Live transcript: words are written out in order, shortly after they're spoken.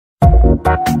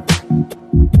Hi,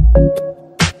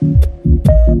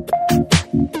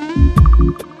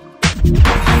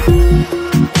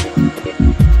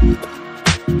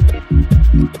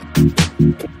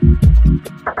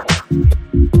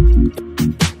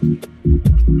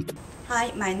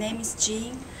 my name is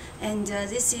Jing, and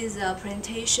this is a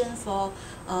presentation for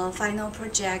final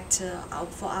project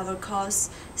for our course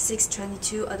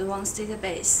 622 Advanced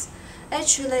Database.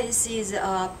 Actually, this is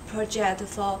a project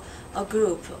for a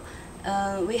group.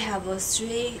 We have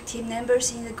 3 team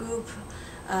members in the group,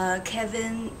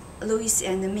 Kevin, Louis,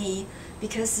 and me.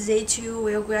 Because they too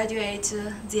will graduate,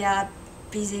 they are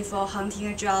busy for hunting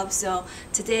a job. So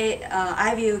today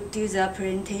I will do the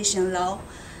presentation now.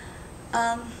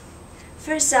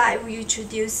 First, I will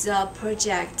introduce the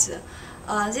project.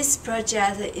 This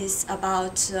project is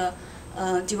about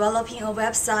developing a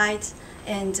website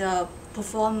and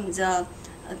perform the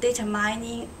data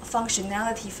mining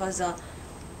functionality for the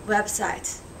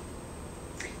website.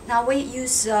 Now we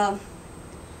use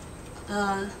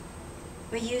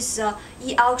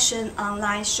e-auction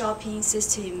online shopping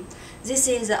system. This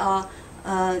is a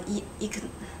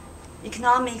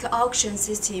economic auction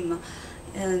system.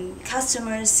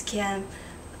 Customers can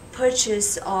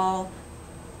purchase or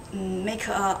make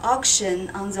an auction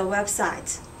on the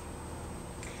website.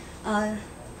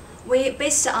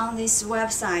 Based on this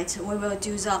website, we will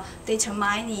do the data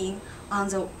mining on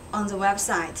the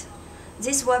website.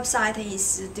 This website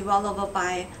is developed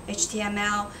by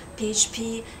HTML,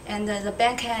 PHP, and the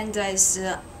backend is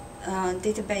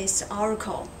database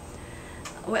Oracle.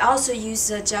 We also use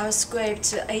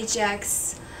JavaScript,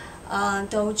 Ajax,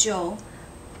 Dojo,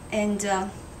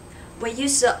 and we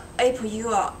use the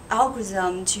Apriori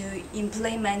algorithm to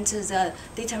implement the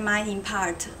data mining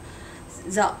part.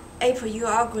 The Apriori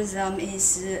algorithm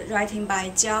is written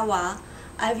by Java.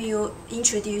 I will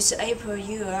introduce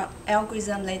Apriori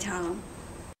algorithm later on.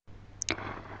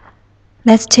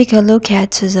 Let's take a look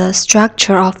at the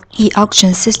structure of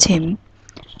e-auction system.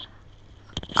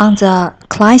 On the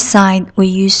client side, we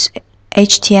use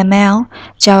HTML,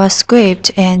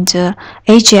 JavaScript, and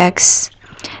Ajax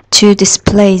to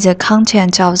display the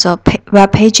content of the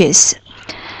web pages.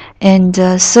 And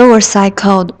the server-side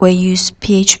code, we use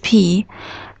PHP.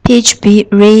 PHP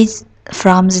reads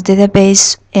from the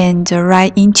database and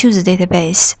write into the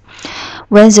database.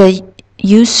 When the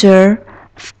user,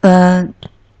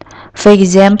 for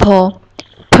example,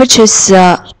 purchase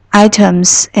the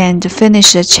items and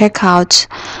finish the checkout,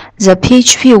 the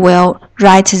PHP will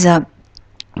write the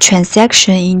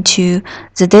transaction into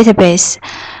the database.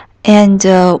 And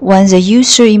when the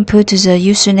user input the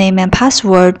username and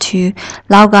password to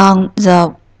log on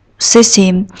the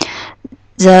system,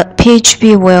 the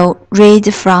PHP will read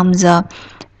the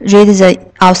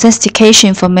authentication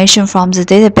information from the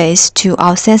database to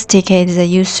authenticate the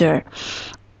user.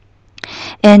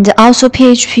 And also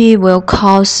PHP will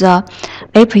call the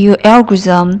Apriori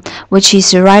algorithm, which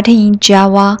is written in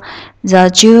Java. The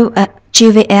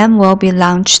JVM will be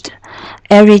launched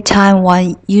every time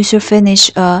one user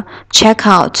finishes a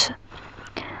checkout.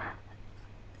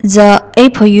 The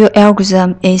Apriori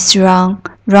algorithm is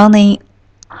running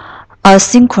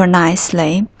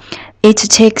asynchronously. It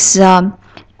takes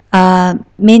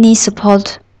many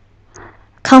support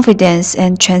confidence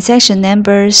and transaction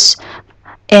numbers,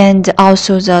 and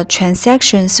also the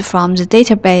transactions from the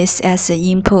database as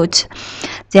the input.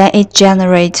 Then it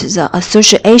generates the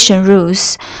association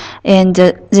rules, and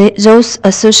those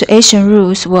association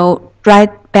rules will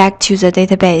write back to the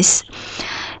database.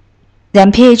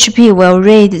 Then PHP will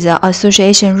read the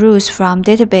association rules from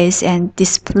database and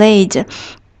display it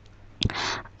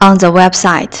on the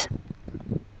website.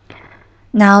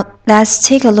 Now let's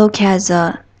take a look at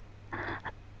the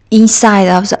inside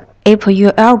of the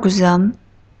Apriori algorithm.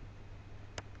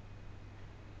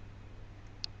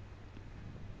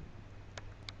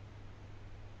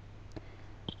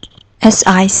 As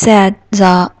I said,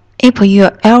 the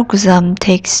Apriori algorithm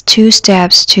takes 2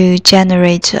 steps to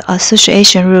generate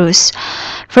association rules.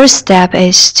 First step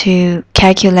is to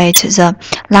calculate the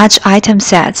large item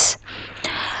sets.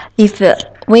 If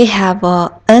we have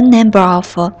n number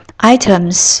of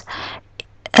items,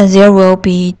 there will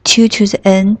be 2 to the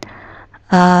n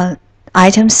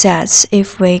item sets.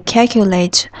 If we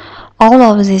calculate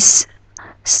the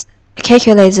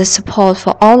support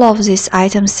for all of these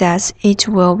item sets, it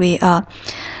will be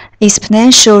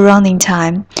exponential running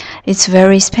time. It's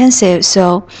very expensive.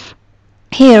 So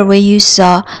here we use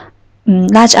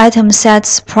large item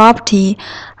sets property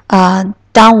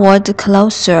downward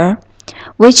closer,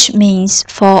 which means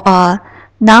for a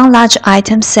non-large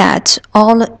item set,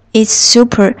 all its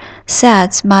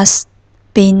supersets must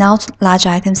be not large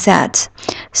item set.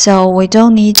 so we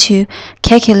don't need to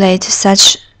calculate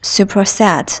such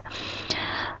superset.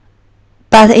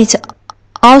 But it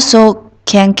also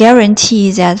can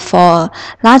guarantee that for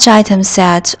large item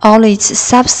set, all its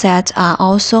subsets are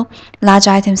also large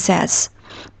item sets.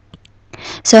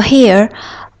 So here,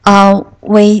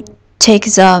 we take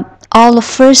all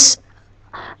first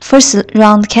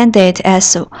round candidate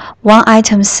as one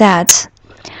item set.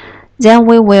 Then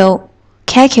we will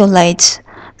calculate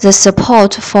the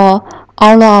support for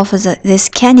all of these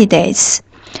candidates.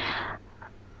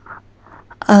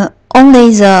 Only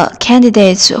the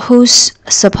candidates whose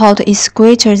support is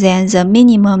greater than the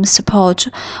minimum support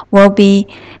will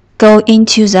go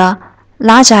into the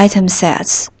large item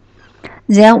sets.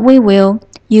 Then we will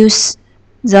use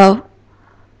the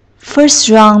first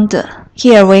round.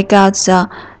 Here we got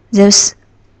this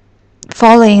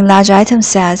following large item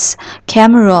sets: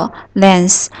 camera,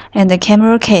 lens, and the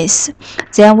camera case.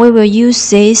 Then we will use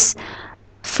this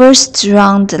first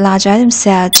round large item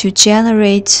set to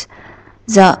generate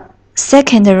the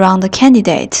second round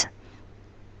candidate,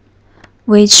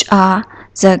 which are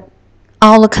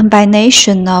all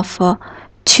combination of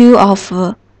two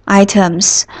of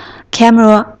items: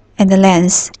 camera and the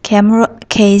lens, camera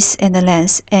case and the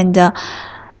lens, and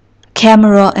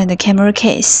camera and the camera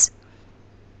case.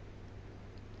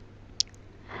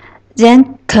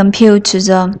 Then compute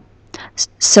the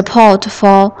support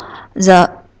for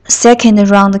the second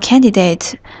round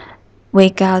candidate. We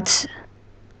got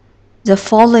the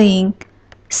following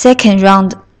second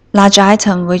round large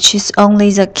item, which is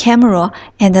only the camera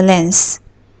and the lens.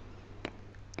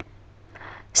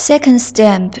 Second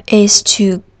step is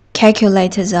to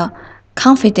calculate the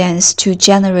confidence to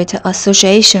generate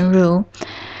association rule.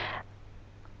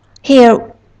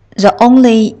 Here, the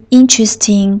only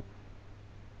interesting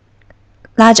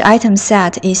large item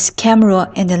set is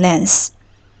camera and the lens.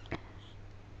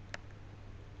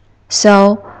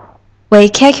 So we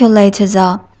calculate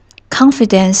the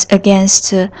confidence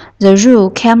against the rule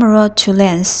camera to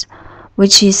lens,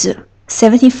 which is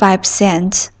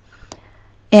 75%,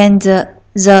 and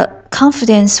the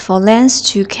confidence for lens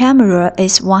to camera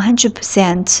is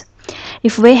 100%.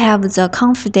 If we have the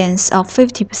confidence of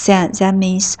 50%, that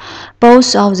means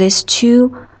both of these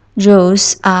two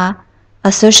rules are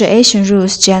association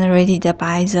rules generated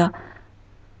by the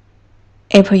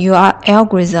Apriori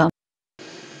algorithm.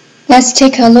 Let's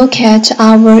take a look at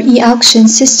our e-auction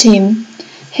system.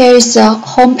 Here is the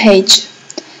home page.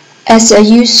 As a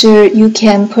user, you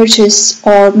can purchase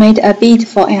or make a bid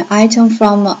for an item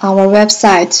from our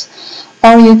website,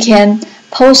 or you can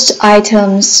post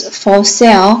items for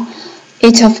sale.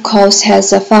 It of course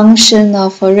has a function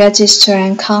of register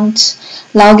and count,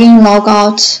 login,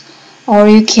 logout, or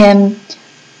you can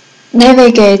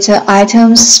navigate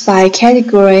items by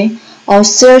category or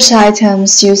search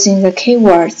items using the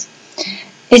keywords.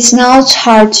 It's not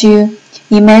hard to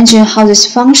imagine how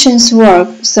these functions work,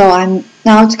 so I'm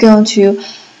not going to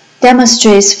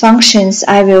demonstrate functions.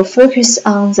 I will focus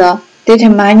on the data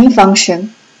mining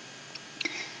function.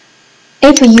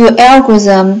 If your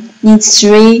algorithm needs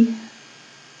three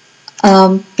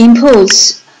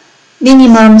inputs: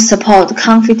 minimum support,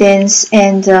 confidence,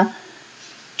 and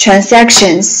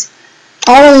transactions,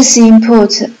 all of these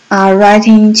inputs are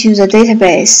writing into the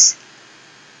database.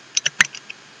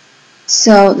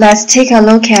 So let's take a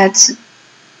look at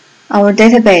our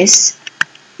database.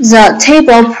 The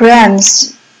table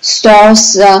params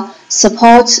stores the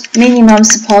support, minimum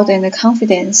support, and the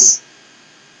confidence.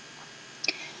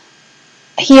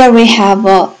 Here we have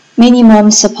a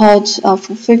minimum support of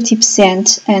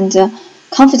 50% and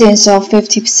confidence of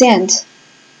 50%.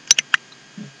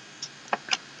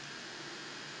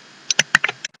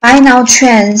 Buy now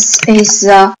trends is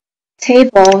the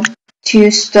table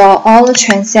to store all the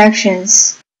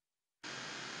transactions.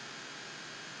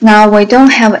 Now we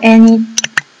don't have any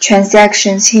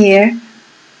transactions here.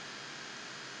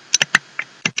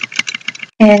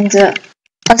 And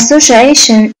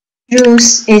association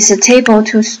rules is a table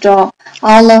to store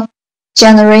all the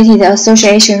generated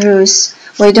association rules.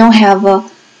 We don't have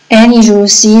any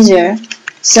rules either.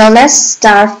 So let's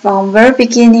start from very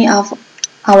beginning of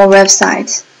our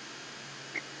website.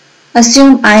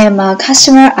 Assume I am a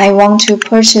customer. I want to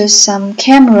purchase some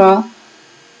camera.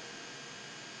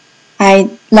 I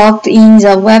logged in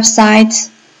the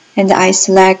website and I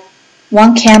select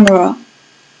one camera.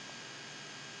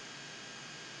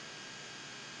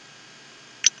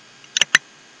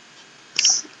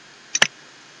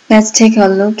 Let's take a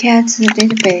look at the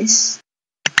database.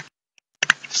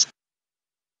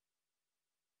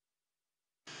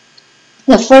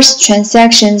 The first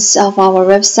transactions of our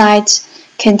website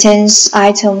contains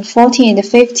item 14 and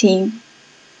 15.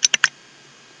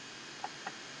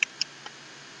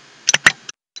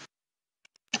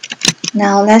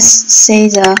 Now let's see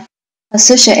the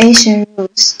association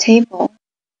rules table.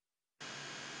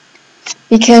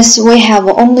 Because we have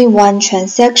only one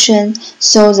transaction,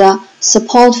 so the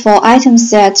support for item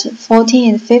set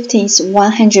 14 and 15 is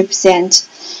 100%.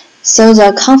 So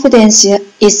the confidence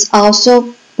is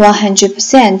also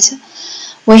 100%.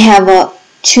 We have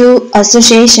two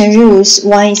association rules.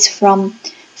 One is from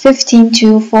 15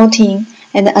 to 14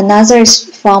 and another is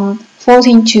from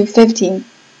 14 to 15.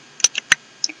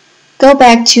 Go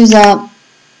back to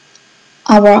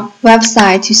our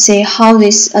website to see how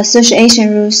these association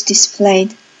rules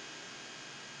displayed.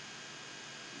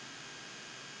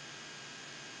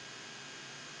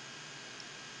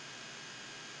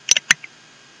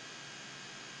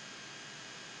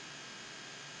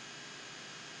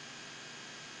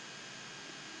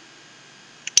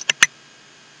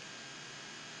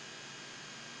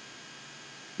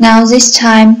 Now this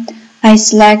time I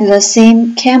select the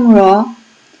same camera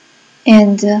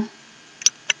and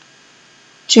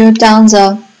drill down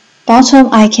the bottom.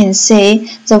 I can see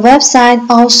the website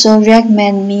also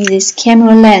recommend me this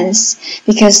camera lens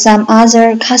because some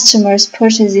other customers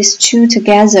purchase these two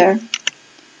together.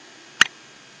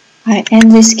 I add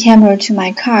this camera to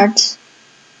my cart.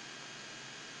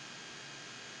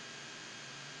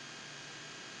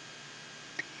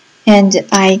 And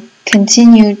I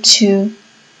continue to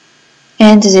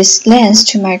add this lens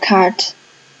to my cart.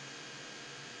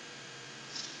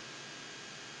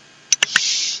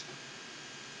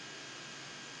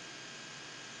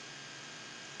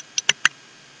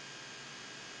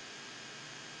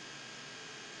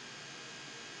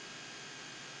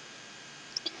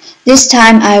 This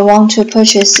time I want to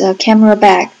purchase a camera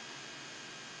bag.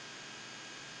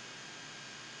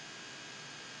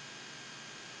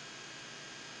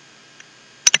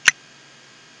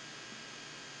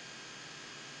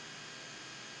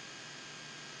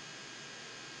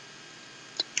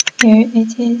 Here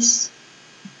it is.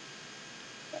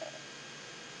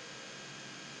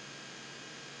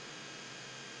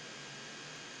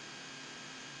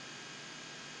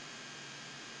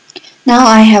 Now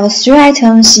I have 3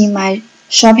 items in my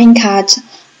shopping cart.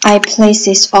 I place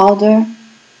this order.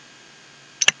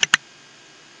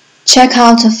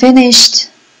 Checkout finished.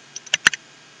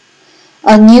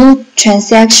 A new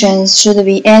transaction should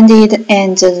be ended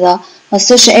and the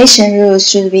association rules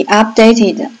should be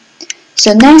updated.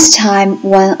 So next time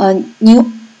when a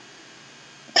new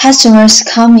customers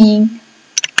come in,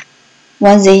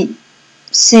 when they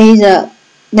see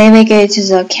navigate to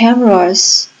the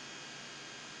cameras,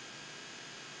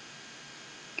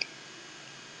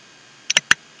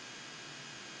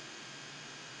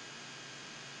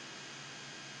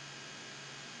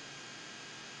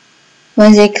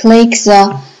 when they click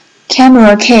the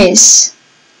camera case,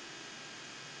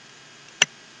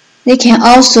 they can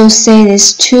also see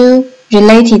these two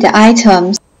related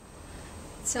items.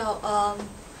 So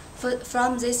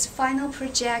from this final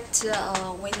project,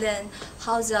 we learn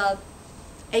how the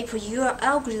Apriori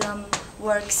algorithm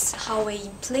works, how we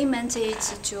implement it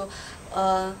to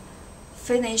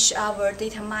finish our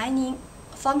data mining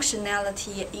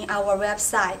functionality in our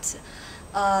website.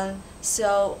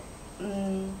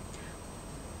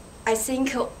 I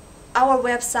think our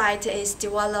website is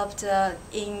developed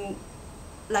in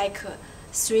like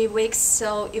 3 weeks,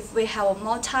 so if we have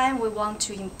more time, we want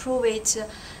to improve it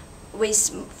with,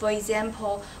 for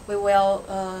example, we will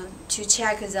to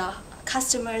check the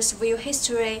customer's view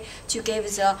history to give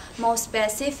the more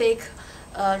specific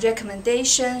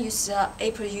recommendation, use the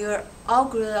Apriori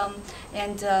algorithm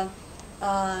and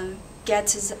get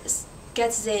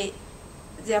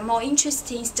the more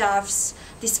interesting stuffs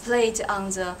displayed on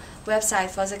the website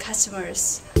for the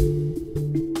customers.